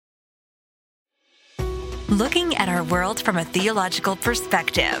Looking at our world from a theological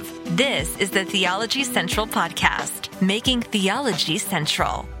perspective. This is the Theology Central Podcast, making theology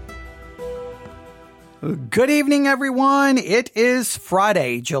central. Good evening, everyone. It is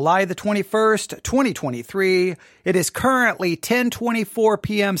Friday, July the 21st, 2023. It is currently 10:24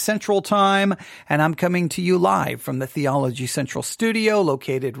 p.m. Central Time, and I'm coming to you live from the Theology Central studio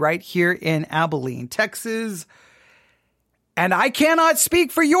located right here in Abilene, Texas. And I cannot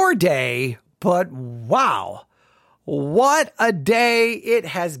speak for your day, but wow, what a day. It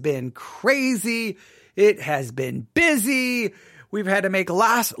has been crazy. It has been busy. We've had to make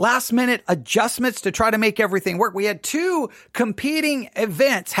last minute adjustments to try to make everything work. We had two competing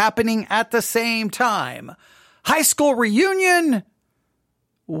events happening at the same time. High school reunion,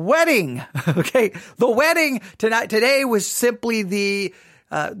 wedding. Okay. The wedding today was simply the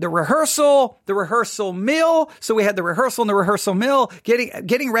rehearsal meal. So we had the rehearsal and the rehearsal meal,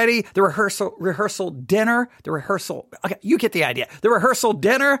 getting ready, the rehearsal dinner, okay, you get the idea. The rehearsal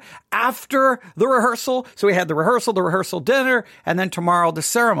dinner after the rehearsal. So we had the rehearsal dinner, and then tomorrow the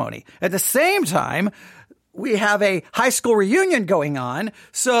ceremony. At the same time, we have a high school reunion going on.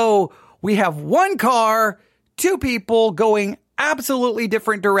 So we have one car, two people going absolutely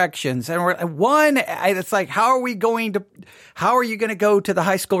different directions. And it's like, how are you going to go to the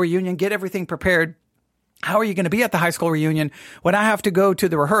high school reunion, get everything prepared? How are you going to be at the high school reunion when I have to go to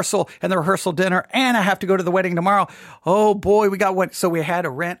the rehearsal and the rehearsal dinner, and I have to go to the wedding tomorrow? Oh boy, so we had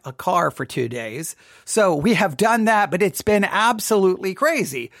to rent a car for 2 days. So we have done that, but it's been absolutely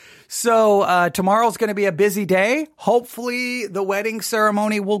crazy. So, tomorrow's going to be a busy day. Hopefully the wedding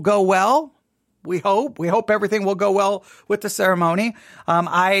ceremony will go well. We hope everything will go well with the ceremony.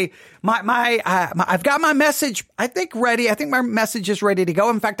 I've got my message, I think, ready. I think my message is ready to go.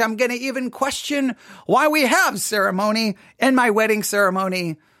 In fact, I'm going to even question why we have ceremony in my wedding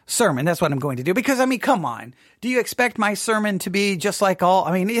ceremony sermon. That's what I'm going to do. Because, come on. Do you expect my sermon to be just like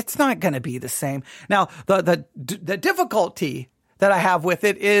it's not going to be the same. Now, the difficulty that I have with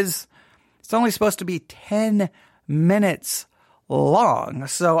it is it's only supposed to be 10 minutes long.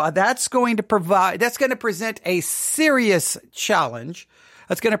 So that's going to present a serious challenge. But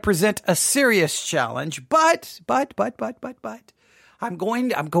I'm going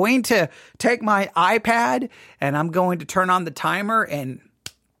to take my iPad and I'm going to turn on the timer and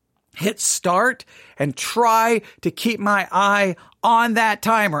hit start and try to keep my eye on that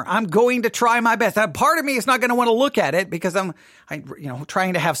timer. I'm going to try my best. Now, part of me is not going to want to look at it because I'm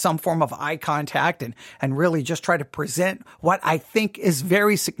trying to have some form of eye contact and really just try to present what I think is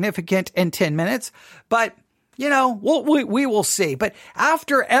very significant in 10 minutes. But we will see. But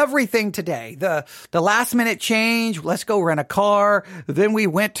after everything today, the last minute change, let's go rent a car. Then we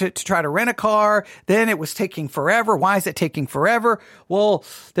went to try to rent a car. Then it was taking forever. Why is it taking forever? Well,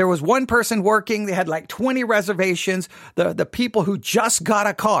 there was one person working. They had like 20 reservations. The people who just got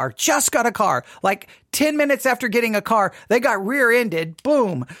a car, like 10 minutes after getting a car, they got rear-ended.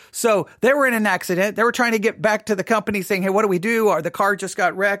 Boom. So they were in an accident. They were trying to get back to the company saying, hey, what do we do? Or the car just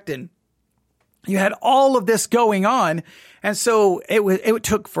got wrecked, and you had all of this going on. And so it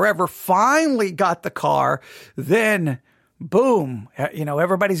took forever. Finally got the car. Then boom,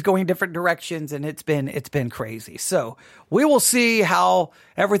 everybody's going different directions, and it's been crazy. So we will see how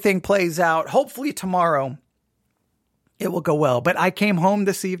everything plays out. Hopefully tomorrow it will go well. But I came home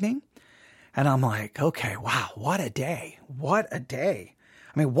this evening and I'm like, okay, wow, what a day. What a day.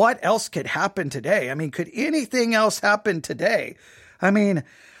 What else could happen today? Could anything else happen today?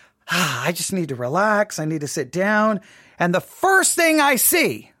 I just need to relax. I need to sit down. And the first thing I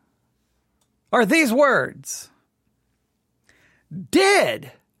see are these words.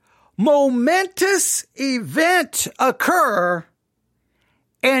 Did momentous event occur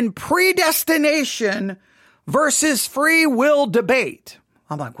in predestination versus free will debate?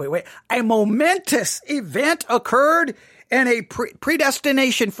 I'm like, wait. A momentous event occurred in a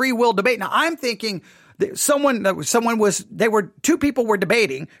predestination free will debate. Now I'm thinking two people were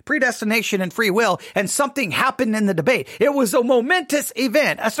debating predestination and free will, and something happened in the debate. It was a momentous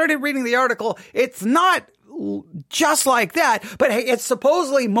event. I started reading the article. It's not just like that, but hey, it's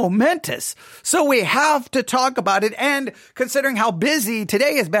supposedly momentous. So we have to talk about it. And considering how busy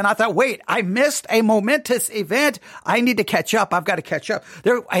today has been, I thought, wait, I missed a momentous event. I need to catch up. I've got to catch up.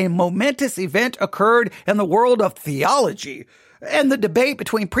 A momentous event occurred in the world of theology. And the debate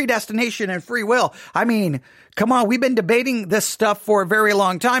between predestination and free will. Come on, we've been debating this stuff for a very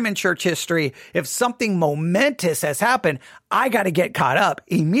long time in church history. If something momentous has happened, I got to get caught up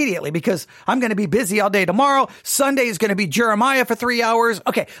immediately because I'm going to be busy all day tomorrow. Sunday is going to be Jeremiah for 3 hours.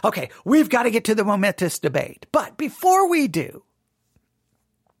 Okay, we've got to get to the momentous debate. But before we do,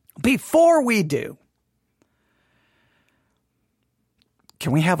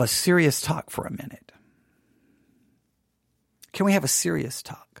 Can we have a serious talk for a minute? Can we have a serious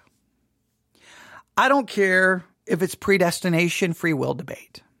talk? I don't care if it's predestination, free will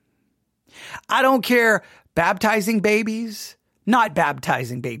debate. I don't care baptizing babies, not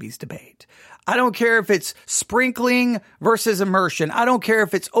baptizing babies debate. I don't care if it's sprinkling versus immersion. I don't care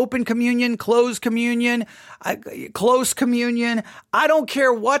if it's open communion, closed communion, close communion. I don't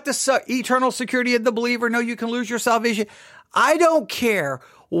care what the eternal security of the believer. No, you can lose your salvation. I don't care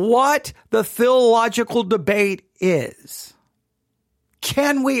what the theological debate is.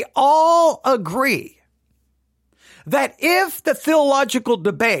 Can we all agree that if the theological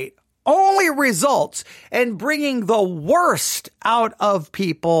debate only results in bringing the worst out of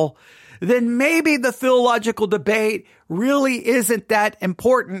people, then maybe the theological debate really isn't that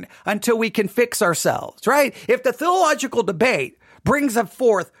important until we can fix ourselves, right? If the theological debate brings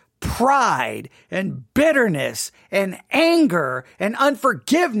forth pride and bitterness and anger and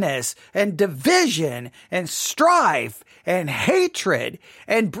unforgiveness and division and strife and hatred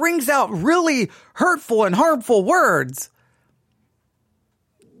and brings out really hurtful and harmful words,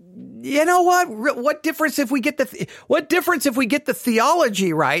 you know what? What difference if we get the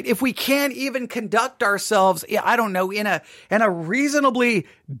theology right? If we can't even conduct ourselves, I don't know, in a reasonably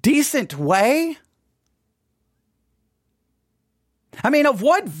decent way? I mean, of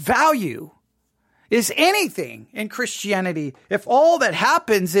what value is anything in Christianity if all that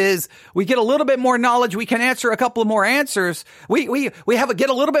happens is we get a little bit more knowledge, we can answer a couple of more answers. We get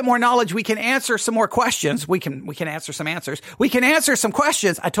a little bit more knowledge, we can answer some more questions. We can answer some answers. We can answer some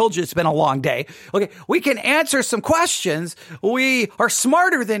questions. I told you it's been a long day. Okay, we can answer some questions. We are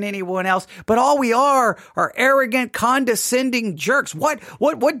smarter than anyone else, but all we are arrogant, condescending jerks.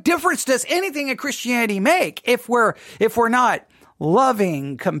 What difference does anything in Christianity make if we're not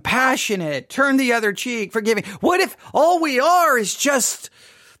loving, compassionate, turn the other cheek, forgiving? What if all we are is just,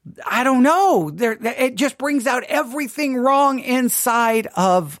 I don't know, it just brings out everything wrong inside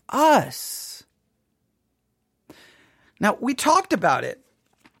of us? Now, we talked about it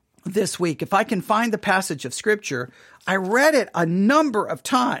this week. If I can find the passage of Scripture, I read it a number of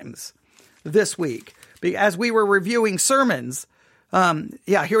times this week as we were reviewing sermons.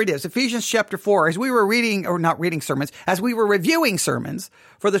 Here it is. Ephesians chapter 4. As we were as we were reviewing sermons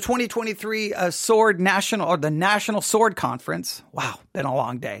for the 2023 the National Sword Conference. Wow, been a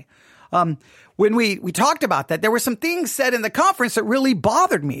long day. When we talked about that, there were some things said in the conference that really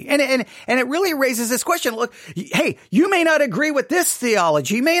bothered me. And it really raises this question. Look, hey, you may not agree with this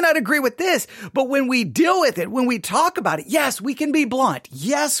theology, you may not agree with this, but when we deal with it, when we talk about it, yes, we can be blunt.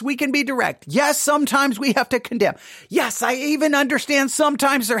 Yes, we can be direct. Yes, sometimes we have to condemn. Yes, I even understand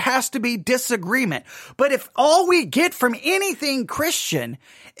sometimes there has to be disagreement. But if all we get from anything Christian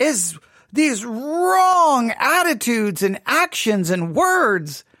is these wrong attitudes and actions and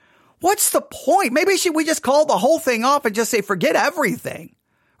words, what's the point? Maybe we just call the whole thing off and just say, forget everything,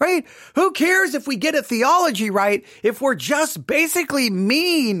 right? Who cares if we get a theology right if we're just basically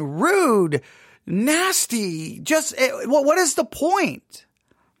mean, rude, nasty? What is the point?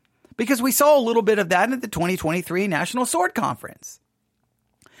 Because we saw a little bit of that at the 2023 National Sword Conference.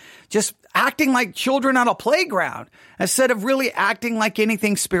 Just acting like children on a playground instead of really acting like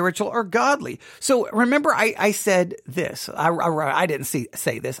anything spiritual or godly. So remember, I said this. I didn't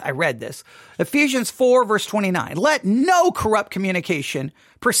say this. I read this. Ephesians 4 verse 29. Let no corrupt communication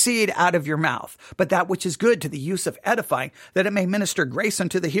proceed out of your mouth, but that which is good to the use of edifying, that it may minister grace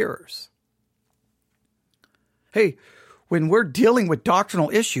unto the hearers. Hey, when we're dealing with doctrinal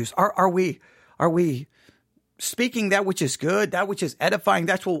issues, are we speaking that which is good, that which is edifying,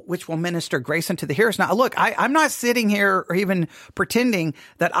 which will minister grace unto the hearers? Now, look, I'm not sitting here or even pretending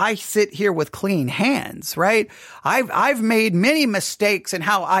that I sit here with clean hands, right? I've made many mistakes in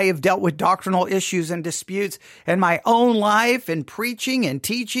how I have dealt with doctrinal issues and disputes in my own life and preaching and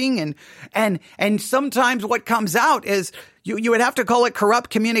teaching. And sometimes what comes out is you would have to call it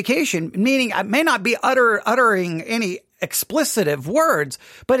corrupt communication, meaning I may not be uttering any explicitive words,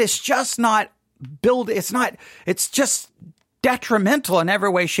 but it's just not it's just detrimental in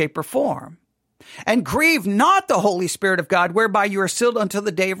every way, shape, or form. And grieve not the Holy Spirit of God, whereby you are sealed until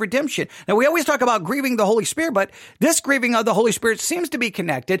the day of redemption. Now, we always talk about grieving the Holy Spirit, but this grieving of the Holy Spirit seems to be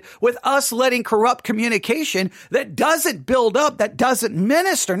connected with us letting corrupt communication that doesn't build up, that doesn't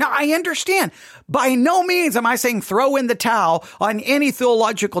minister. Now, I understand. By no means am I saying throw in the towel on any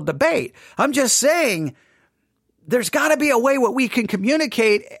theological debate. I'm just saying there's got to be a way where we can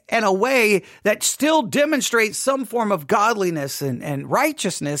communicate in a way that still demonstrates some form of godliness and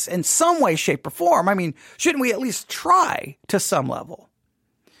righteousness in some way, shape, or form. I mean, shouldn't we at least try to some level?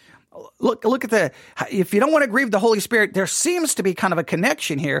 Look at if you don't want to grieve the Holy Spirit, there seems to be kind of a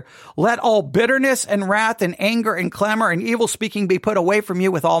connection here. Let all bitterness and wrath and anger and clamor and evil speaking be put away from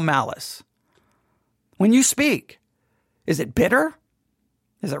you with all malice. When you speak, is it bitter?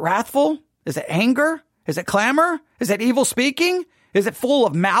 Is it wrathful? Is it anger? Is it clamor? Is it evil speaking? Is it full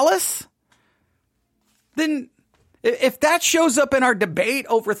of malice? Then if that shows up in our debate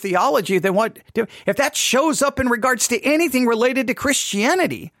over theology, then if that shows up in regards to anything related to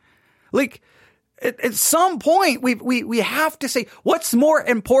Christianity, like at some point we have to say, what's more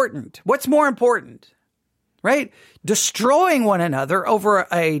important? What's more important? Right? Destroying one another over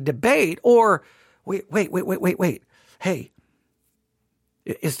a debate, or wait. Hey,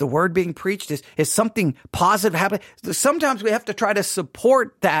 is the word being preached? Is something positive happening? Sometimes we have to try to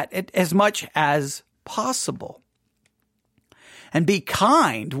support that as much as possible. And be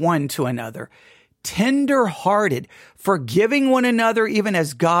kind one to another, tender-hearted, forgiving one another, even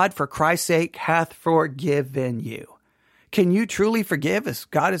as God, for Christ's sake, hath forgiven you. Can you truly forgive as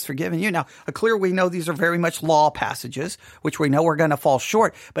God has forgiven you? Now, clearly we know these are very much law passages, which we know we're going to fall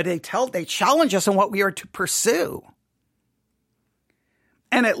short, but they challenge us on what we are to pursue.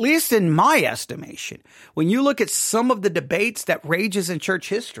 And at least in my estimation, when you look at some of the debates that rages in church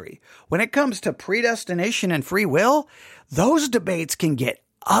history, when it comes to predestination and free will, those debates can get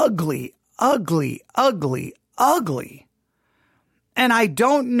ugly. And I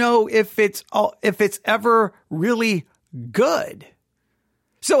don't know if it's ever really good.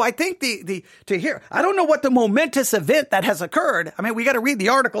 So I think I don't know what the momentous event that has occurred. I mean, we got to read the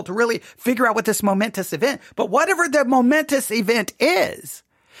article to really figure out what this momentous event, but whatever the momentous event is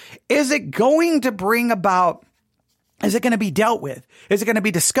it going to bring about, is it going to be dealt with? Is it going to be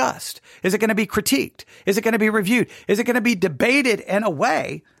discussed? Is it going to be critiqued? Is it going to be reviewed? Is it going to be debated in a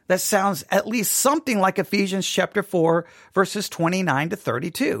way that sounds at least something like Ephesians chapter 4, verses 29 to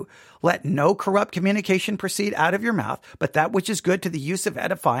 32. Let no corrupt communication proceed out of your mouth, but that which is good to the use of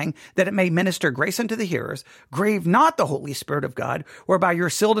edifying, that it may minister grace unto the hearers. Grieve not the Holy Spirit of God, whereby you're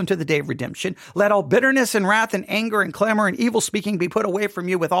sealed unto the day of redemption. Let all bitterness and wrath and anger and clamor and evil speaking be put away from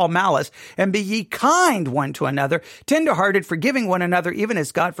you with all malice. And be ye kind one to another, tenderhearted, forgiving one another, even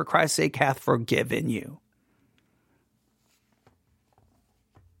as God for Christ's sake hath forgiven you.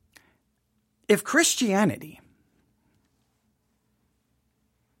 If Christianity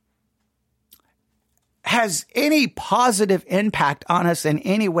has any positive impact on us in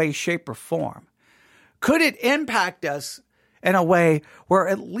any way, shape, or form, could it impact us in a way where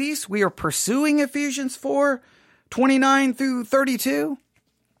at least we are pursuing Ephesians 4, 29 through 32?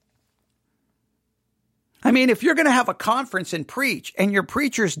 I mean, if you're going to have a conference and preach, and your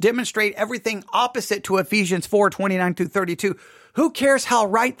preachers demonstrate everything opposite to Ephesians 4, 29 through 32, who cares how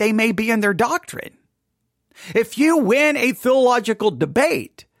right they may be in their doctrine? If you win a theological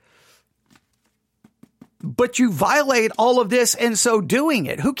debate, but you violate all of this in so doing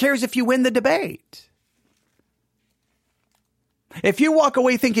it, who cares if you win the debate? If you walk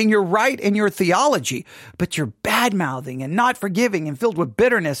away thinking you're right in your theology, but you're bad-mouthing and not forgiving and filled with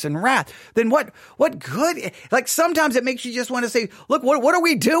bitterness and wrath, then what good? Like sometimes it makes you just want to say, look, what are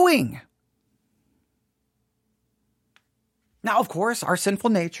we doing? Now, of course, our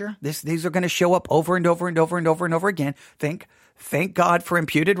sinful nature, these are going to show up over and over and over and over and over again. Thank God for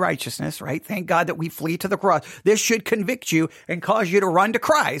imputed righteousness, right? Thank God that we flee to the cross. This should convict you and cause you to run to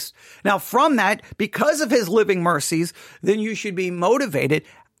Christ. Now, from that, because of his living mercies, then you should be motivated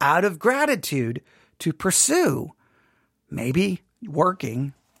out of gratitude to pursue maybe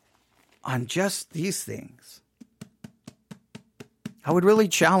working on just these things. I would really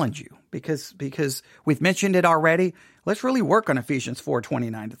challenge you because we've mentioned it already. Let's really work on Ephesians 4,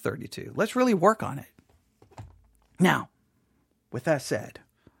 29 to 32. Let's really work on it. Now, with that said,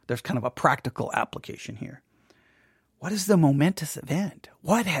 there's kind of a practical application here. What is the momentous event?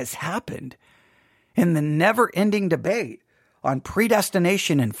 What has happened in the never-ending debate on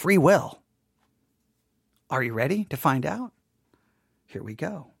predestination and free will? Are you ready to find out? Here we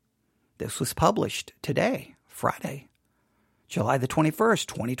go. This was published today, Friday, July the 21st,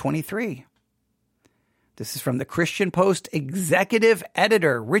 2023. This is from the Christian Post executive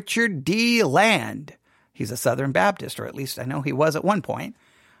editor, Richard D. Land. He's a Southern Baptist, or at least I know he was at one point.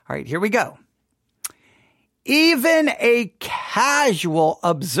 All right, here we go. Even a casual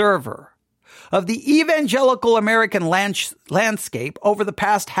observer of the evangelical American landscape over the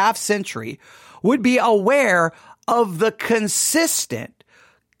past half century would be aware of the consistent,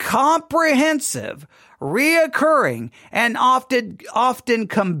 comprehensive, reoccurring, and often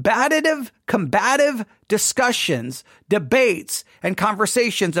combative discussions, debates, and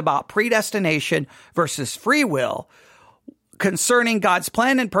conversations about predestination versus free will concerning God's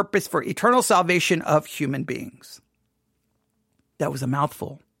plan and purpose for eternal salvation of human beings. That was a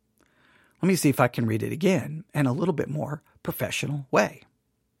mouthful. Let me see if I can read it again in a little bit more professional way.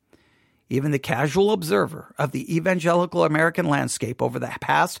 Even the casual observer of the evangelical American landscape over the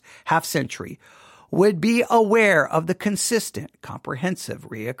past half century would be aware of the consistent, comprehensive,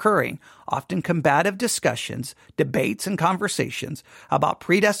 reoccurring, often combative discussions, debates, and conversations about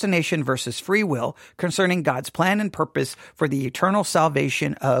predestination versus free will concerning God's plan and purpose for the eternal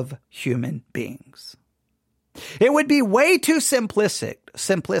salvation of human beings. It would be way too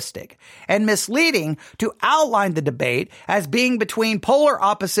simplistic and misleading to outline the debate as being between polar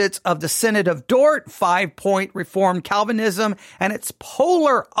opposites of the Synod of Dort, 5-point Reformed Calvinism, and its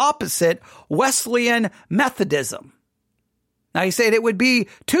polar opposite, Wesleyan Methodism. Now, he said it would be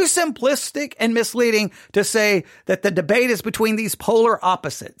too simplistic and misleading to say that the debate is between these polar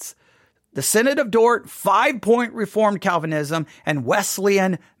opposites. The Synod of Dort, 5-point Reformed Calvinism, and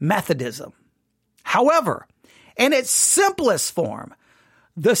Wesleyan Methodism. However, in its simplest form,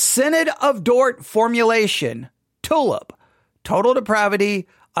 the Synod of Dort formulation, TULIP, total depravity,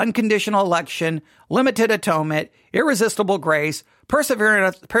 unconditional election, limited atonement, irresistible grace,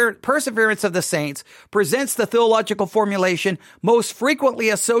 perseverance of the saints, presents the theological formulation most frequently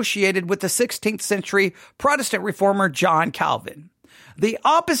associated with the 16th century Protestant reformer John Calvin. The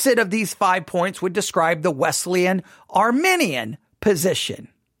opposite of these 5 points would describe the Wesleyan Arminian position.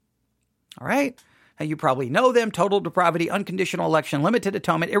 All right? Now, you probably know them: total depravity, unconditional election, limited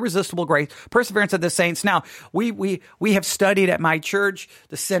atonement, irresistible grace, perseverance of the saints. Now, we have studied at my church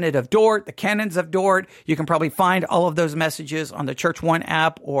the Synod of Dort, the Canons of Dort. You can probably find all of those messages on the Church One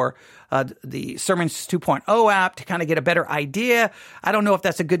app or the Sermons 2.0 app to kind of get a better idea. I don't know if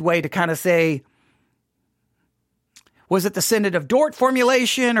that's a good way to kind of say, was it the Synod of Dort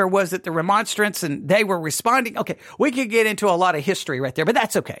formulation or was it the Remonstrants and they were responding? Okay, we could get into a lot of history right there, but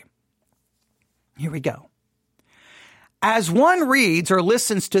that's okay. Here we go. As one reads or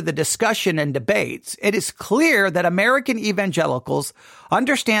listens to the discussion and debates, it is clear that American evangelicals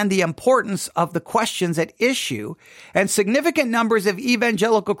understand the importance of the questions at issue, and significant numbers of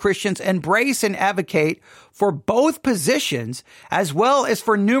evangelical Christians embrace and advocate for both positions, as well as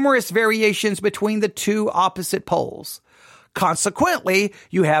for numerous variations between the two opposite poles. Consequently,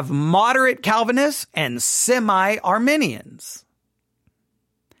 you have moderate Calvinists and semi-Arminians.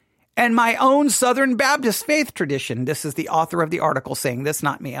 And my own Southern Baptist faith tradition, this is the author of the article saying this,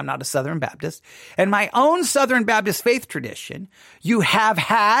 not me, I'm not a Southern Baptist. And my own Southern Baptist faith tradition, you have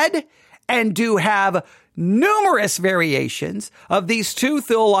had and do have numerous variations of these two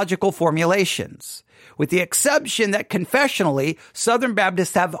theological formulations, with the exception that confessionally, Southern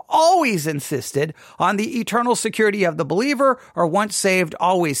Baptists have always insisted on the eternal security of the believer, or once saved,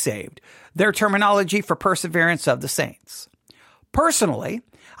 always saved, their terminology for perseverance of the saints. Personally,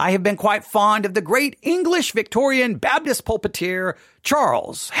 I have been quite fond of the great English Victorian Baptist pulpiteer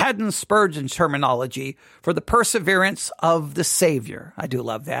Charles Haddon Spurgeon's terminology for the perseverance of the Savior. I do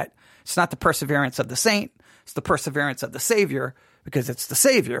love that. It's not the perseverance of the saint, it's the perseverance of the Savior, because it's the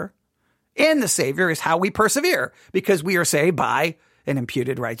Savior. And the Savior is how we persevere, because we are saved by an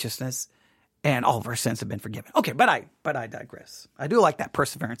imputed righteousness and all of our sins have been forgiven. Okay, but I digress. I do like that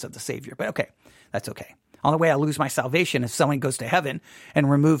perseverance of the Savior, but okay, that's okay. Only way I lose my salvation is someone goes to heaven and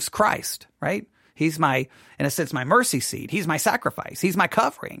removes Christ, right? He's my, in a sense, my mercy seat. He's my sacrifice. He's my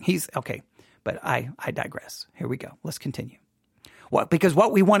covering. Okay, but I digress. Here we go. Let's continue. Because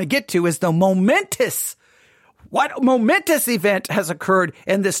what we want to get to is what momentous event has occurred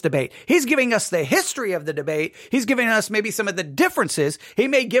in this debate. He's giving us the history of the debate. He's giving us maybe some of the differences. He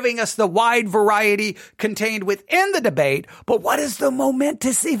may giving us the wide variety contained within the debate, but what is the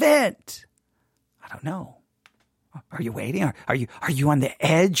momentous event? I don't know. Are you waiting? Are you on the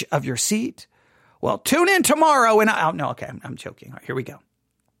edge of your seat? Well, tune in tomorrow and I'm joking. All right, here we go.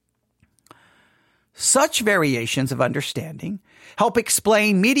 Such variations of understanding help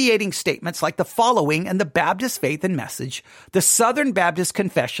explain mediating statements like the following in the Baptist Faith and Message, the Southern Baptist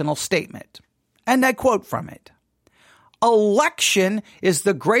Confessional Statement. And I quote from it. Election is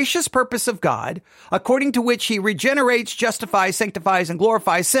the gracious purpose of God, according to which he regenerates, justifies, sanctifies, and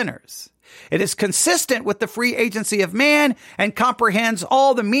glorifies sinners. It is consistent with the free agency of man and comprehends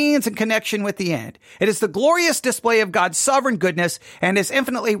all the means and connection with the end. It is the glorious display of God's sovereign goodness and is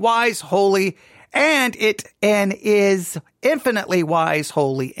infinitely wise, holy, and is infinitely wise,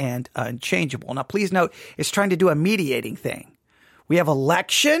 holy, and unchangeable. Now, please note, it's trying to do a mediating thing. We have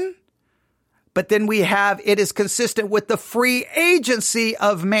election, but then we have it is consistent with the free agency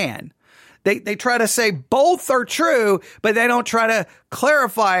of man. They try to say both are true, but they don't try to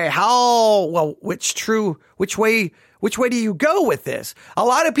clarify which way Which way do you go with this? A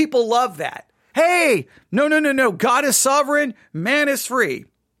lot of people love that. Hey, no. God is sovereign. Man is free.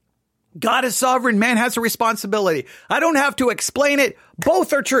 God is sovereign. Man has a responsibility. I don't have to explain it.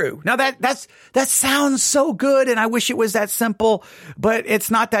 Both are true. Now that sounds so good. And I wish it was that simple, but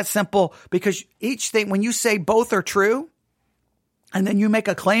it's not that simple, because each thing, when you say both are true and then you make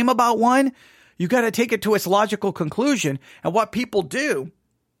a claim about one, you got to take it to its logical conclusion. And what people do,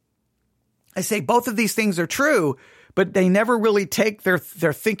 I say both of these things are true, but they never really take their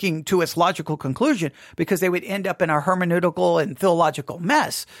thinking to its logical conclusion, because they would end up in a hermeneutical and theological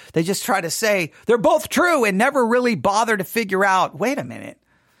mess. They just try to say they're both true and never really bother to figure out, wait a minute,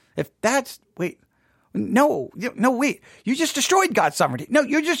 you just destroyed God's sovereignty. No,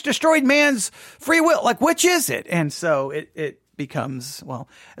 you just destroyed man's free will. Like, which is it? And so it becomes, well,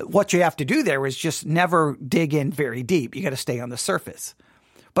 what you have to do there is just never dig in very deep. You got to stay on the surface.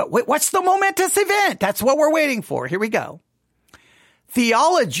 But what's the momentous event? That's what we're waiting for. Here we go.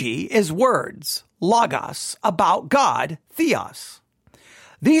 Theology is words, logos, about God, theos.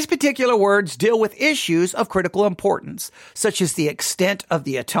 These particular words deal with issues of critical importance, such as the extent of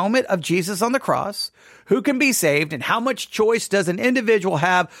the atonement of Jesus on the cross, who can be saved, and how much choice does an individual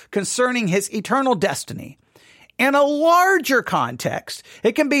have concerning his eternal destiny. In a larger context,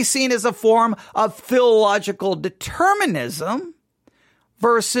 it can be seen as a form of theological determinism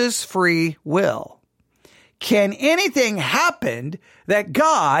versus free will. Can anything happen that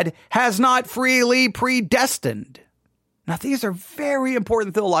God has not freely predestined? Now, these are very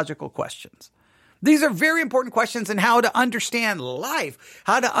important theological questions. These are very important questions in how to understand life,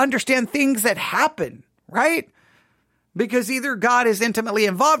 how to understand things that happen, right? Because either God is intimately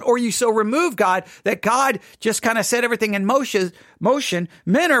involved, or you so remove God that God just kind of set everything in motion.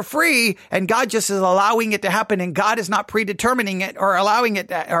 Men are free, and God just is allowing it to happen, and God is not predetermining it or allowing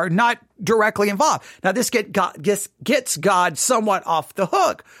it or not directly involved. Now, this gets God somewhat off the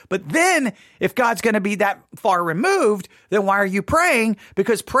hook. But then if God's going to be that far removed, then why are you praying?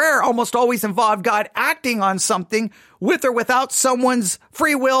 Because prayer almost always involved God acting on something with or without someone's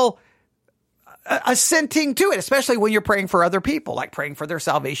free will assenting to it, especially when you're praying for other people, like praying for their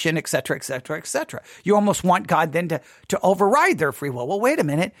salvation, et cetera, et cetera, et cetera. You almost want God then to override their free will. Well, wait a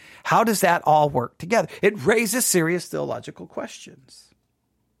minute. How does that all work together? It raises serious theological questions.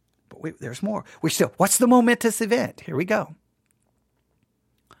 But there's more. What's the momentous event? Here we go.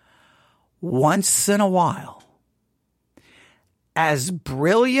 Once in a while, as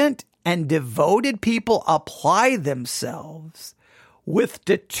brilliant and devoted people apply themselves with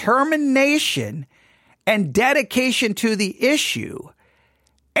determination and dedication to the issue,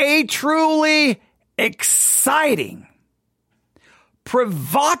 a truly exciting,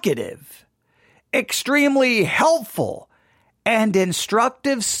 provocative, extremely helpful, and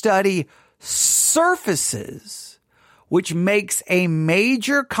instructive study surfaces, which makes a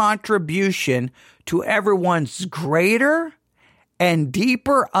major contribution to everyone's greater and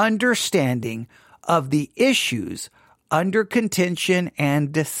deeper understanding of the issues under contention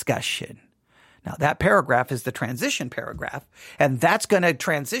and discussion. Now, that paragraph is the transition paragraph, and that's going to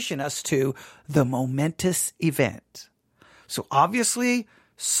transition us to the momentous event. So obviously,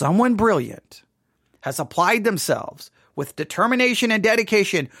 someone brilliant has applied themselves with determination and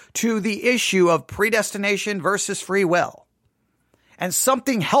dedication to the issue of predestination versus free will. And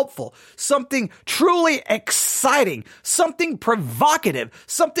something helpful, something truly exciting, something provocative,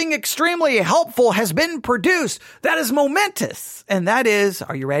 something extremely helpful has been produced that is momentous. And that is,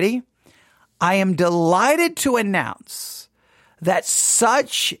 are you ready? I am delighted to announce that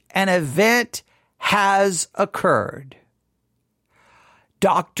such an event has occurred.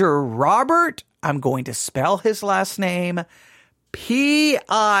 Dr. Robert, I'm going to spell his last name, Picilli.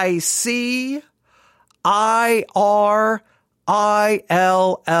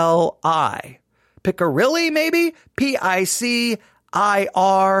 Piccirilli, maybe? Piccirilli.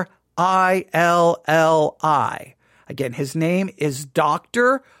 Again, his name is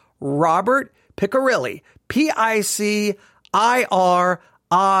Dr. Robert Piccirilli. Picilli.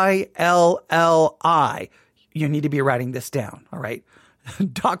 You need to be writing this down, all right?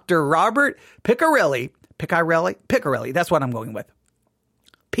 Dr. Robert Piccirilli. Piccirilli. That's what I'm going with.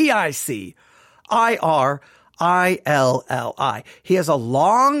 Picilli. He is a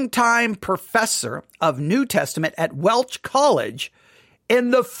longtime professor of New Testament at Welch College in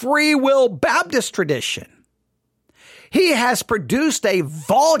the Free Will Baptist tradition. He has produced a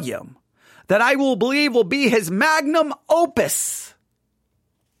volume that I will believe will be his magnum opus.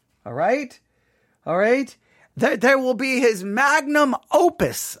 All right? There will be his magnum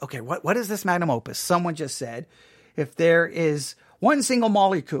opus. Okay, what is this magnum opus? Someone just said, if there is one single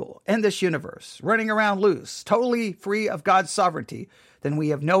molecule in this universe running around loose, totally free of God's sovereignty, then we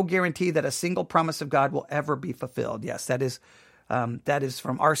have no guarantee that a single promise of God will ever be fulfilled. Yes, that is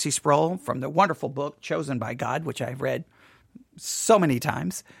from R.C. Sproul, from the wonderful book Chosen by God, which I've read so many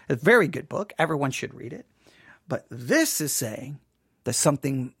times. A very good book. Everyone should read it. But this is saying that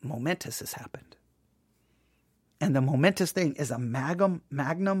something momentous has happened. And the momentous thing is a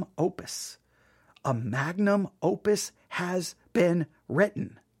magnum opus. A magnum opus has been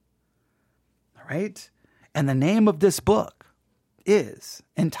written. All right? And the name of this book is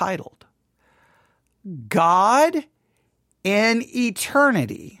entitled God in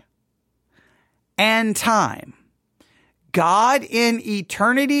Eternity and Time. God in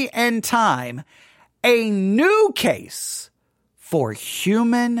Eternity and Time, a new case for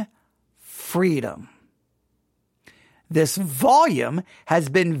human freedom. This volume has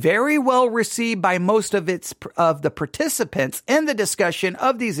been very well received by most of the participants in the discussion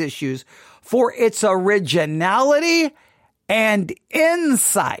of these issues for its originality and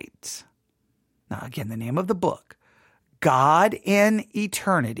insight. Now, again, the name of the book, God in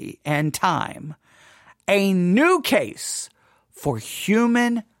Eternity and Time, a new case for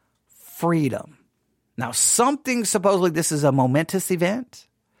human freedom. Now, supposedly this is a momentous event.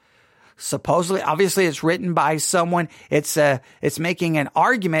 Supposedly, obviously, it's written by someone. It's making an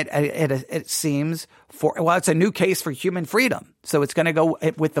argument. It seems it's a new case for human freedom. So it's going to go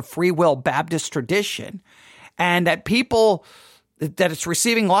with the Free Will Baptist tradition, and that it's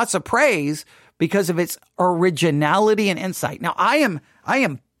receiving lots of praise because of its originality and insight. Now, I am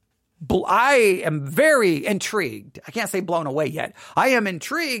very intrigued. I can't say blown away yet. I am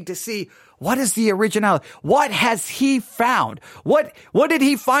intrigued to see what is the originality. What has he found? What did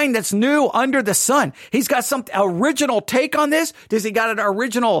he find that's new under the sun? He's got some original take on this. Does he got an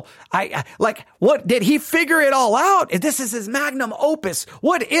original? What did he figure it all out? This is his magnum opus.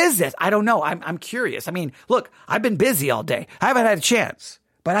 What is this? I don't know. I'm curious. I mean, look, I've been busy all day. I haven't had a chance.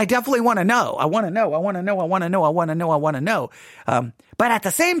 But I definitely want to know. I want to know. But at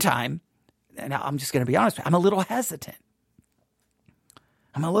the same time, and I'm just going to be honest, I'm a little hesitant.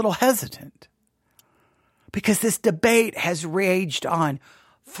 Because this debate has raged on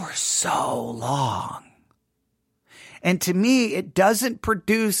for so long. And to me, it doesn't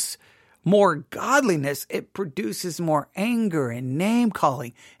produce more godliness. It produces more anger and name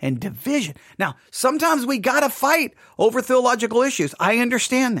calling and division. Now, sometimes we got to fight over theological issues. I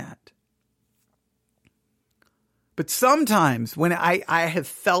understand that. But sometimes when I have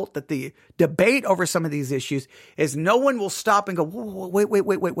felt that the debate over some of these issues is no one will stop and go,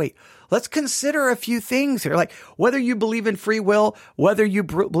 wait. Let's consider a few things here. Like whether you believe in free will, whether you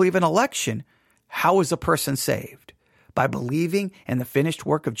believe in election, how is a person saved? By believing in the finished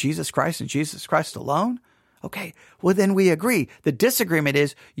work of Jesus Christ and Jesus Christ alone? Okay, well then we agree. The disagreement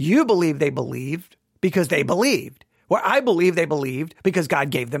is you believe they believed because they believed. Where I believe they believed because God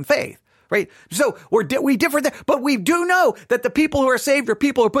gave them faith. Right? So we differ there, but we do know that the people who are saved are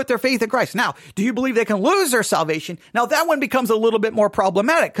people who put their faith in Christ. Now, do you believe they can lose their salvation? Now, that one becomes a little bit more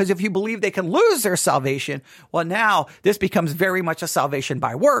problematic because if you believe they can lose their salvation, well, now this becomes very much a salvation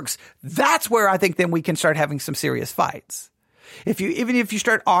by works. That's where I think then we can start having some serious fights. Even if you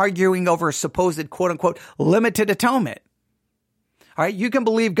start arguing over supposed quote unquote limited atonement, all right, you can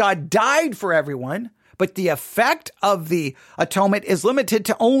believe God died for everyone, but the effect of the atonement is limited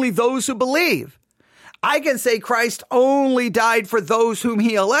to only those who believe. I can say Christ only died for those whom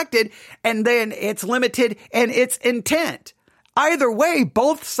he elected, and then it's limited in its intent. Either way,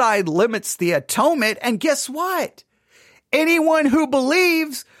 both sides limits the atonement, and guess what? Anyone who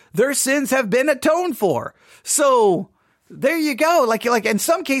believes, their sins have been atoned for. So there you go. Like in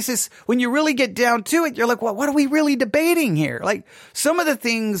some cases, when you really get down to it, you're like, well, what are we really debating here? Like some of the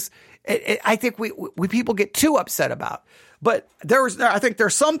things I think we people get too upset about. But I think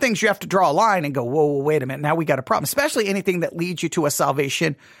there's some things you have to draw a line and go, whoa, wait a minute. Now we got a problem, especially anything that leads you to a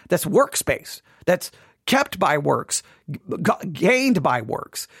salvation that's works-based, that's kept by works, gained by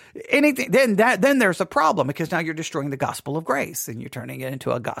works. Anything, then there's a problem because now you're destroying the gospel of grace and you're turning it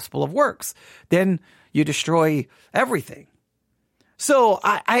into a gospel of works. Then you destroy everything. So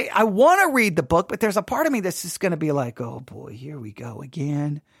I want to read the book, but there's a part of me that's just going to be like, oh boy, here we go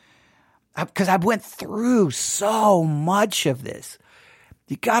again. Because I went through so much of this.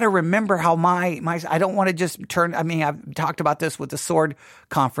 You got to remember how I don't want to just turn, I've talked about this with the Sword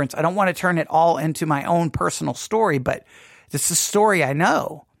Conference. I don't want to turn it all into my own personal story, but this is a story I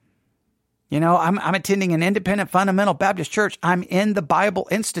know. I'm attending an independent fundamental Baptist church. I'm in the Bible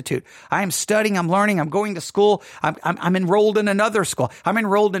Institute. I am studying. I'm learning. I'm going to school. I'm enrolled in another school. I'm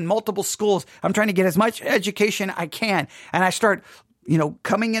enrolled in multiple schools. I'm trying to get as much education I can. And I start,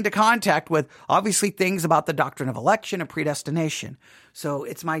 coming into contact with obviously things about the doctrine of election and predestination. So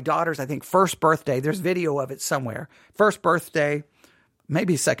it's my daughter's, I think, first birthday. There's video of it somewhere. First birthday,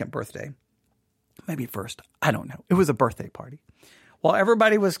 maybe second birthday, maybe first. I don't know. It was a birthday party. While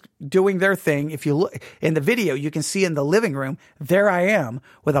everybody was doing their thing, if you look in the video, you can see in the living room, there I am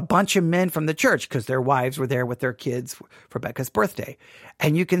with a bunch of men from the church because their wives were there with their kids for Becca's birthday.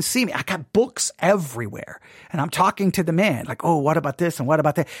 And you can see me. I got books everywhere. And I'm talking to the men like, oh, what about this and what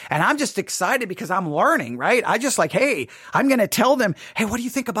about that? And I'm just excited because I'm learning, right? I just like, hey, I'm going to tell them, hey, what do you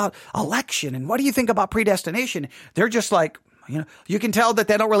think about election? And what do you think about predestination? They're just like, you can tell that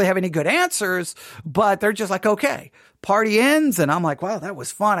they don't really have any good answers, but they're just like, okay, party ends. And I'm like, wow, that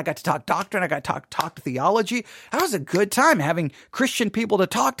was fun. I got to talk doctrine. I got to talk theology. That was a good time having Christian people to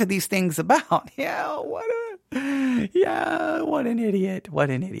talk to these things about. What an idiot. What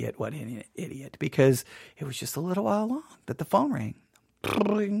an idiot. Because it was just a little while long that the phone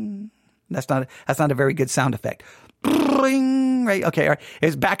rang. That's not a very good sound effect. Right. Okay. All right. It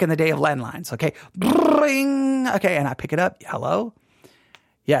was back in the day of landlines. Okay. Okay. And I pick it up. Hello.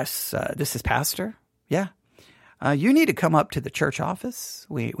 Yes. This is Pastor. Yeah. You need to come up to the church office.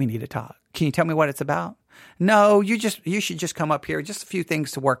 We need to talk. Can you tell me what it's about? No, you should just come up here. Just a few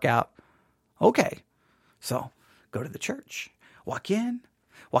things to work out. Okay. So go to the church, walk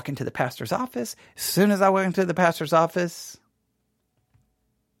into the pastor's office. As soon as I went into the pastor's office,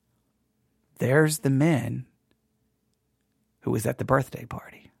 there's the men who was at the birthday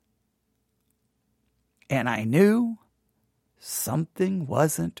party. And I knew something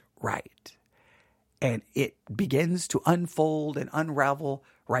wasn't right. And it begins to unfold and unravel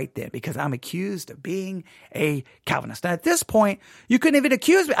right then because I'm accused of being a Calvinist. Now, at this point, you couldn't even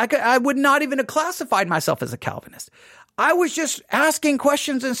accuse me. I would not even have classified myself as a Calvinist. I was just asking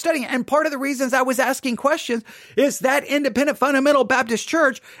questions and studying. And part of the reasons I was asking questions is that independent fundamental Baptist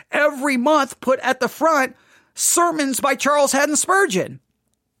church every month put at the front sermons by Charles Haddon Spurgeon.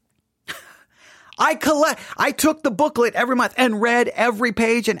 I took the booklet every month and read every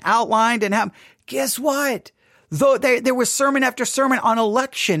page and outlined and guess what? Though there was sermon after sermon on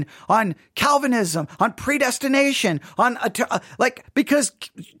election, on Calvinism, on predestination, because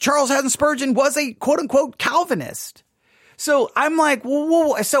Charles Haddon Spurgeon was a quote unquote Calvinist. So I'm like,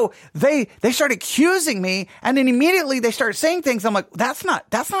 whoa. So they start accusing me and then immediately they start saying things. I'm like, that's not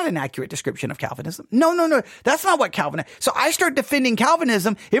an accurate description of Calvinism. No. That's not what Calvinism. So I start defending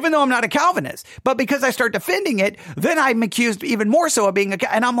Calvinism, even though I'm not a Calvinist. But because I start defending it, then I'm accused even more so of being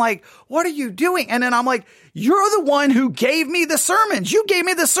and I'm like, what are you doing? And then I'm like, you're the one who gave me the sermons. You gave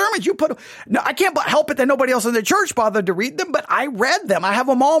me the sermons. No, I can't help it that nobody else in the church bothered to read them, but I read them. I have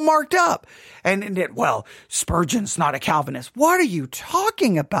them all marked up. And Spurgeon's not a Calvinist. What are you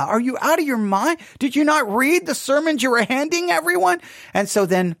talking about? Are you out of your mind? Did you not read the sermons you were handing everyone? And so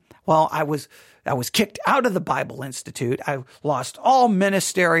then, I was kicked out of the Bible Institute. I lost all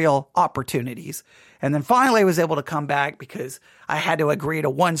ministerial opportunities. And then finally I was able to come back because I had to agree to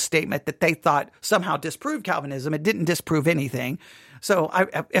one statement that they thought somehow disproved Calvinism. It didn't disprove anything. So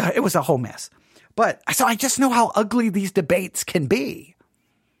it was a whole mess. So I just know how ugly these debates can be.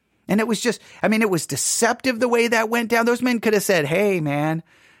 And it was it was deceptive the way that went down. Those men could have said, hey, man,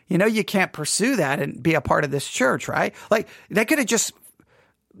 you can't pursue that and be a part of this church, right? Like they could have just,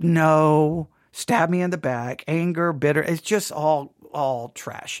 stab me in the back, anger, bitter. It's just all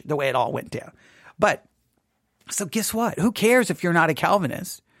trash the way it all went down. But so guess what? Who cares if you're not a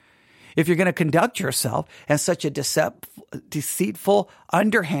Calvinist? If you're going to conduct yourself in such a deceitful,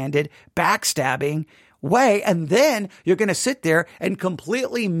 underhanded, backstabbing way, and then you're going to sit there and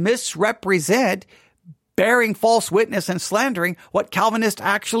completely misrepresent, bearing false witness and slandering what Calvinists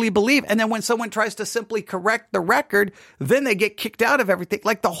actually believe. And then when someone tries to simply correct the record, then they get kicked out of everything.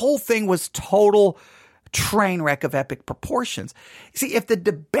 Like the whole thing was total train wreck of epic proportions. See, if the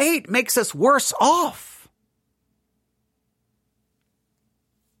debate makes us worse off,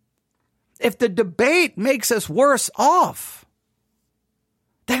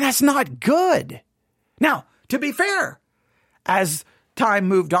 then that's not good. Now, to be fair, as time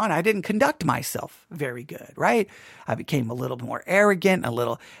moved on, I didn't conduct myself very good, right? I became a little more arrogant,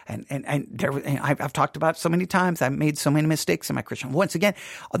 I've talked about it so many times. I made so many mistakes in my Christian. Once again,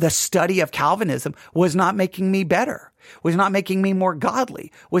 the study of Calvinism was not making me better. was not making me more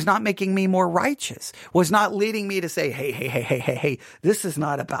godly, was not making me more righteous, was not leading me to say, hey, this is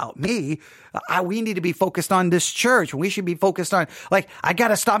not about me. We need to be focused on this church. We should be focused on, I got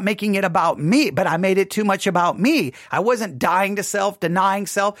to stop making it about me, but I made it too much about me. I wasn't dying to self, denying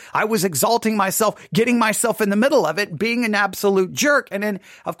self. I was exalting myself, getting myself in the middle of it, being an absolute jerk. And then,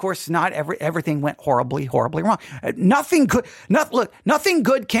 of course, not everything went horribly wrong. Nothing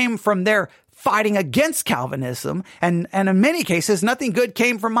good came from their fighting against Calvinism. And in many cases, nothing good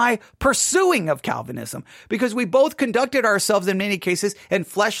came from my pursuing of Calvinism, because we both conducted ourselves in many cases in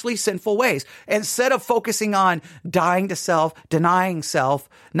fleshly, sinful ways. Instead of focusing on dying to self, denying self,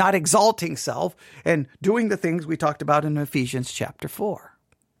 not exalting self, and doing the things we talked about in Ephesians chapter 4.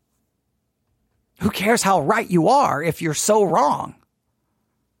 Who cares how right you are if you're so wrong?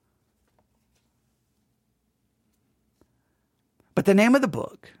 But the name of the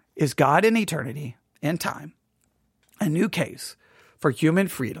book is God in Eternity and Time, a new case for human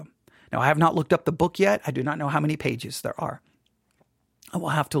freedom. Now, I have not looked up the book yet. I do not know how many pages there are. I will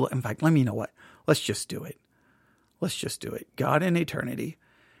have to look. In fact, let me know what. Let's just do it. God in Eternity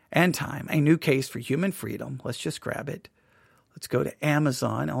and Time, a new case for human freedom. Let's just grab it. Let's go to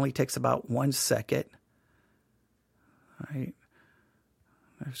Amazon. It only takes about 1 second. All right.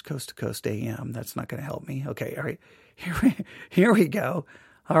 There's Coast to Coast AM. That's not going to help me. Okay. All right. Here we go.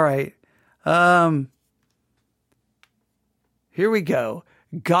 All right. Here we go.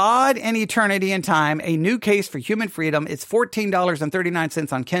 God and Eternity and Time, a new case for human freedom. It's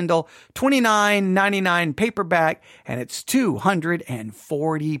 $14.39 on Kindle, $29.99 paperback, and it's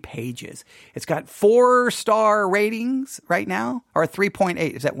 240 pages. It's got 4-star ratings right now, or 3.8.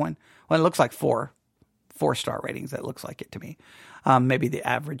 Is that one? Well, it looks like 4-star ratings. That looks like it to me. Maybe the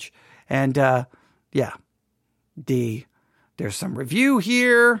average. And, there's some review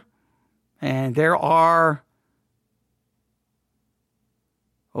here, and there are,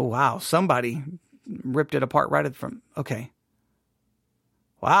 oh wow, somebody ripped it apart right from, okay.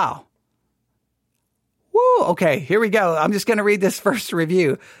 Wow. Woo, okay, here we go. I'm just going to read this first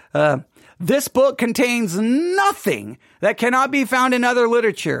review. This book contains nothing that cannot be found in other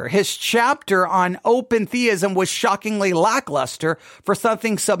literature. His chapter on open theism was shockingly lackluster for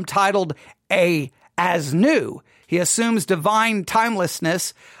something subtitled as new. He assumes divine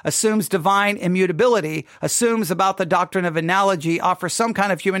timelessness, assumes divine immutability, assumes about the doctrine of analogy, offers some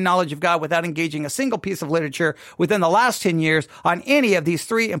kind of human knowledge of God without engaging a single piece of literature within the last 10 years on any of these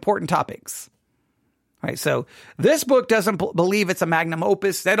 3 important topics. All right, so this book doesn't believe it's a magnum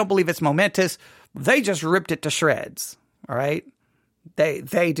opus. They don't believe it's momentous. They just ripped it to shreds. All right,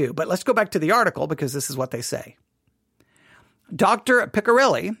 they do. But let's go back to the article, because this is what they say. Dr.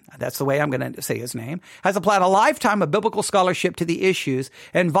 Piccarelli, that's the way I'm going to say his name, has applied a lifetime of biblical scholarship to the issues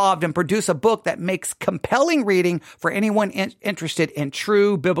involved and produced a book that makes compelling reading for anyone interested in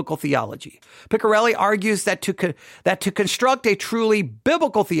true biblical theology. Piccarelli argues that to construct a truly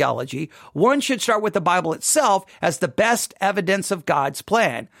biblical theology, one should start with the Bible itself as the best evidence of God's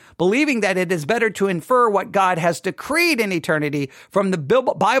plan, believing that it is better to infer what God has decreed in eternity from the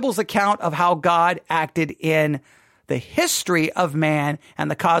Bible's account of how God acted in the history of man and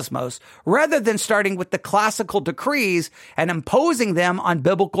the cosmos, rather than starting with the classical decrees and imposing them on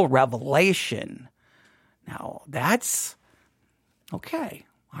biblical revelation. Now, that's okay.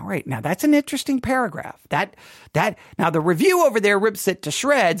 All right. Now, that's an interesting paragraph. Now, the review over there rips it to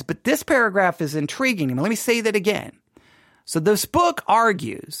shreds, but this paragraph is intriguing. Let me say that again. So this book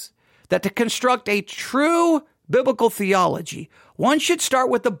argues that to construct a true biblical theology, one should start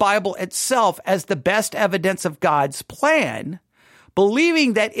with the Bible itself as the best evidence of God's plan,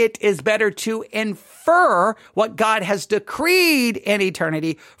 believing that it is better to infer what God has decreed in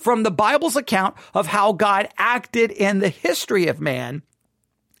eternity from the Bible's account of how God acted in the history of man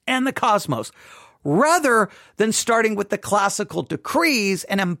and the cosmos, rather than starting with the classical decrees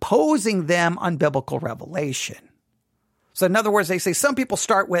and imposing them on biblical revelation. So in other words, they say some people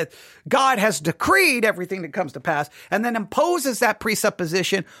start with God has decreed everything that comes to pass and then imposes that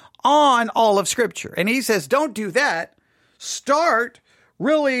presupposition on all of Scripture. And he says, don't do that. Start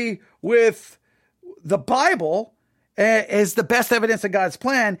really with the Bible as the best evidence of God's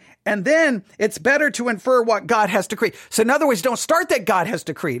plan. And then it's better to infer what God has decreed. So in other words, don't start that God has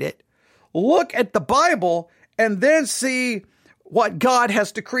decreed it. Look at the Bible and then see what God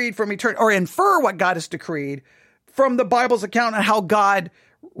has decreed from eternity, or infer what God has decreed from the Bible's account on how God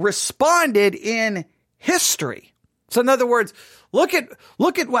responded in history. So in other words, look at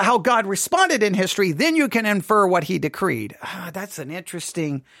how God responded in history, then you can infer what he decreed. That's an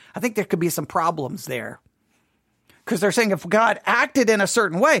interesting, I think there could be some problems there. Because they're saying if God acted in a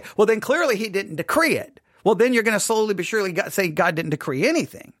certain way, well, then clearly he didn't decree it. well, then you're going to slowly but surely say God didn't decree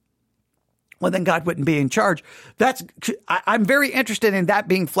anything. Well, then God wouldn't be in charge. I'm very interested in that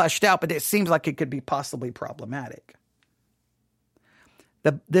being fleshed out, but it seems like it could be possibly problematic.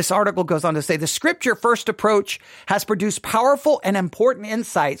 This article goes on to say, the scripture first approach has produced powerful and important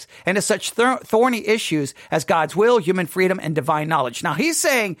insights into such thorny issues as God's will, human freedom, and divine knowledge. Now, he's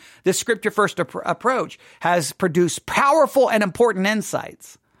saying the scripture first approach has produced powerful and important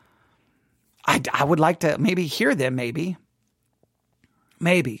insights. I would like to maybe hear them, maybe.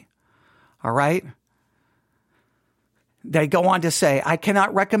 All right. They go on to say, I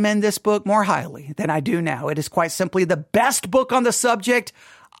cannot recommend this book more highly than I do now. It is quite simply the best book on the subject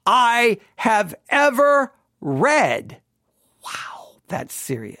I have ever read. Wow, that's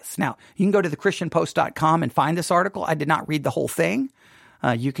serious. Now, you can go to thechristianpost.com and find this article. I did not read the whole thing.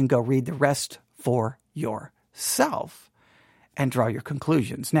 You can go read the rest for yourself and draw your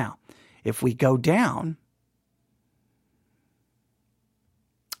conclusions. Now, if we go down,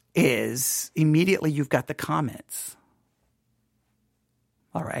 is immediately you've got the comments.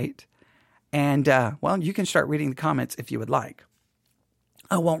 All right. And, well, you can start reading the comments if you would like.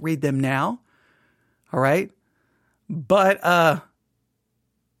 I won't read them now. All right. But,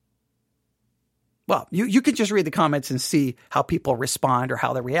 well, you can just read the comments and see how people respond or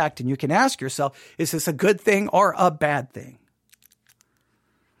how they react. And you can ask yourself, is this a good thing or a bad thing?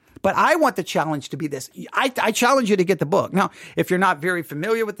 But I want the challenge to be this. I challenge you to get the book. Now, if you're not very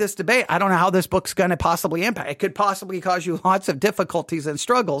familiar with this debate, I don't know how this book's going to possibly impact. It could possibly cause you lots of difficulties and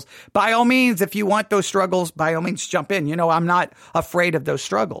struggles. By all means, if you want those struggles, by all means, jump in. You know, I'm not afraid of those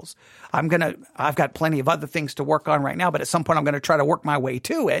struggles. I've got plenty of other things to work on right now, but at some point I'm going to try to work my way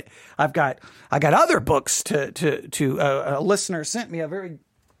to it. I got other books a listener sent me an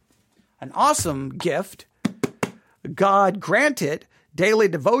awesome gift. God granted. Daily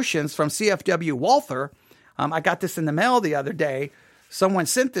Devotions from C.F.W. Walther. I got this in the mail the other day. Someone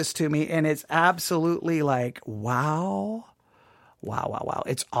sent this to me, and it's absolutely like, wow.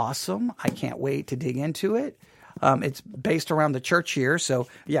 It's awesome. I can't wait to dig into it. It's based around the church here. So,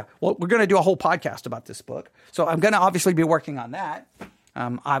 yeah, well, we're going to do a whole podcast about this book. So I'm going to obviously be working on that.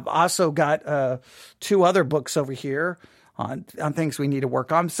 I've also got 2 other books over here on things we need to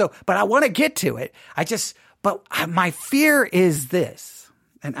work on. So, but I want to get to it. But my fear is this,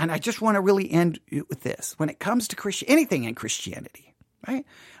 and I just want to really end with this. When it comes to anything in Christianity, right?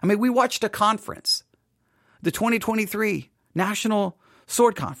 I mean, we watched a conference, the 2023 National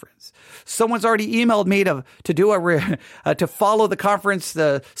Sword Conference. Someone's already emailed me to follow the conference,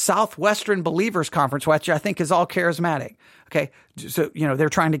 the Southwestern Believers Conference, which I think is all charismatic. Okay, so they're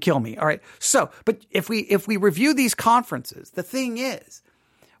trying to kill me. All right, so but if we review these conferences, the thing is,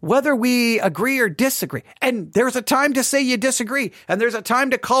 whether we agree or disagree, and there's a time to say you disagree, and there's a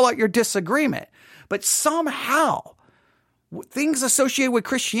time to call out your disagreement, but somehow things associated with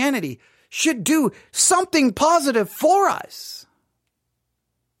Christianity should do something positive for us.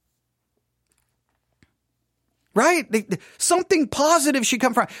 Right? Something positive should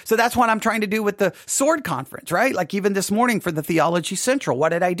come from. So that's what I'm trying to do with the Sword Conference, right? Like even this morning for the Theology Central, what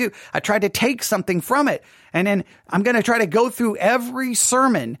did I do? I tried to take something from it. And then I'm going to try to go through every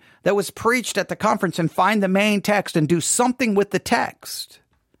sermon that was preached at the conference and find the main text and do something with the text.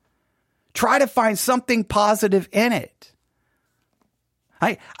 Try to find something positive in it.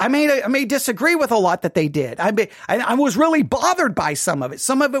 I may disagree with a lot that they did. I was really bothered by some of it.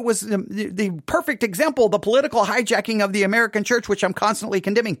 Some of it was the perfect example, the political hijacking of the American church, which I'm constantly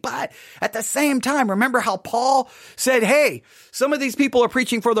condemning. But at the same time, remember how Paul said, hey, some of these people are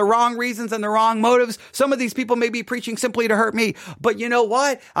preaching for the wrong reasons and the wrong motives. Some of these people may be preaching simply to hurt me. But you know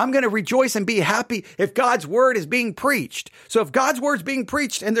what? I'm going to rejoice and be happy if God's word is being preached. So if God's word's being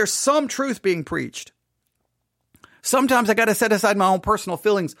preached and there's some truth being preached, sometimes I got to set aside my own personal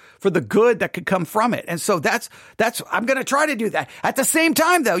feelings for the good that could come from it. And so I'm going to try to do that. At the same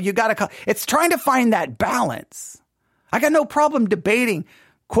time, though, it's trying to find that balance. I got no problem debating,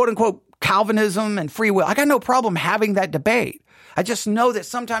 quote unquote, Calvinism and free will. I got no problem having that debate. I just know that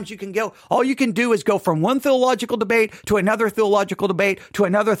sometimes all you can do is go from one theological debate to another theological debate to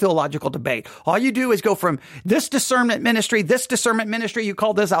another theological debate. All you do is go from this discernment ministry, you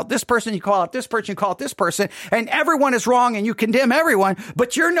call this out this person, you call out this person, you call out this person, and everyone is wrong and you condemn everyone,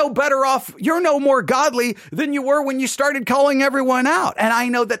 but you're no better off, you're no more godly than you were when you started calling everyone out. And I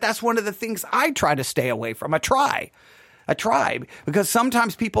know that that's one of the things I try to stay away from. I try, because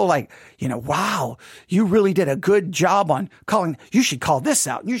sometimes people wow, you really did a good job on calling, you should call this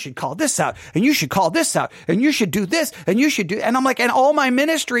out, and you should call this out, and you should call this out, and you should do this, and you should do, and I'm like, and all my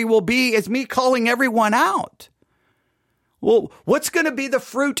ministry will be is me calling everyone out. Well, what's going to be the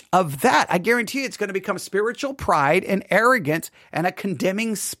fruit of that? I guarantee it's going to become spiritual pride and arrogance and a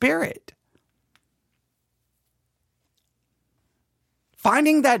condemning spirit.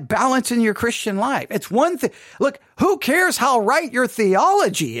 Finding that balance in your Christian life. It's one thing. Look, who cares how right your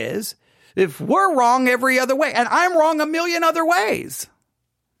theology is if we're wrong every other way? And I'm wrong a million other ways.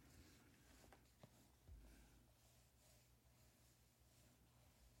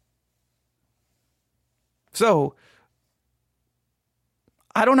 So,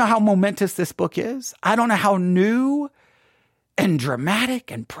 I don't know how momentous this book is. I don't know how new and dramatic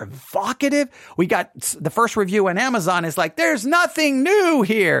and provocative. We got the first review on Amazon is like, there's nothing new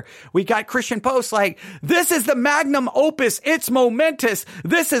here. We got Christian Post like, this is the magnum opus. It's momentous.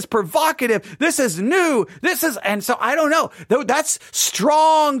 This is provocative. This is new. And so I don't know. That's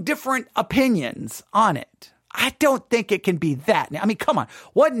strong, different opinions on it. I don't think it can be that. I mean, come on.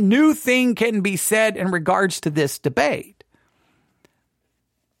 What new thing can be said in regards to this debate?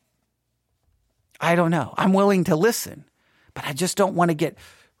 I don't know. I'm willing to listen, but I just don't want to get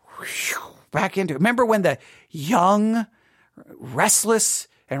back into it. Remember when the young, restless,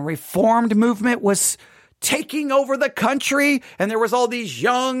 and reformed movement was taking over the country and there was all these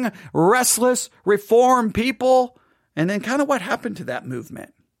young, restless, reformed people? And then kind of what happened to that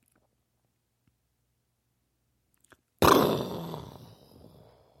movement?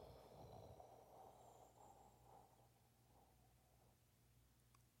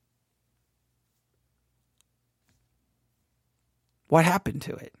 What happened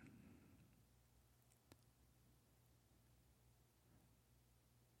to it?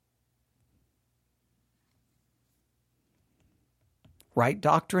 Right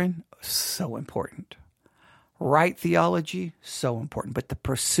doctrine, so important. Right theology, so important. But the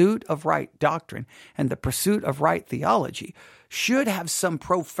pursuit of right doctrine and the pursuit of right theology should have some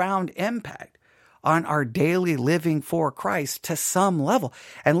profound impact on our daily living for Christ to some level.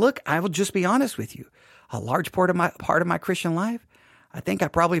 And look, I will just be honest with you. A large part of my Christian life, I think I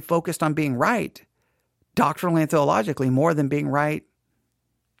probably focused on being right doctrinally and theologically more than being right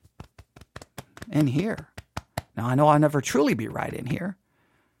in here. Now, I know I'll never truly be right in here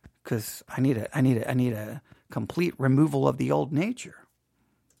because I need a complete removal of the old nature.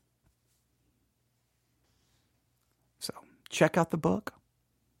 So check out the book.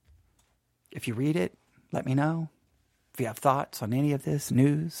 If you read it, let me know. If you have thoughts on any of this,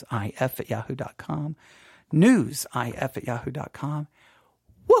 newsif@yahoo.com. newsif@yahoo.com.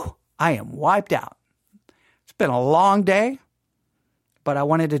 Woo! I am wiped out. It's been a long day, but I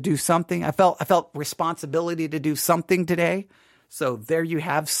wanted to do something. I felt responsibility to do something today. So there you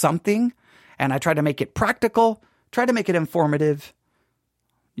have something. And I tried to make it practical, try to make it informative.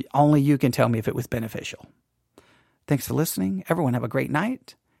 Only you can tell me if it was beneficial. Thanks for listening. Everyone have a great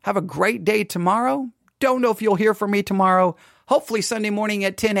night. Have a great day tomorrow. Don't know if you'll hear from me tomorrow. Hopefully Sunday morning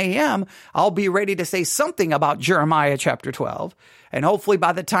at 10 a.m., I'll be ready to say something about Jeremiah chapter 12. And hopefully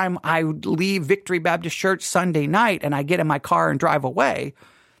by the time I leave Victory Baptist Church Sunday night and I get in my car and drive away,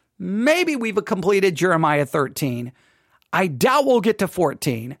 maybe we've completed Jeremiah 13. I doubt we'll get to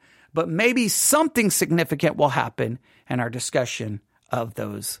 14, but maybe something significant will happen in our discussion of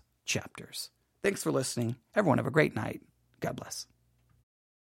those chapters. Thanks for listening. Everyone have a great night. God bless.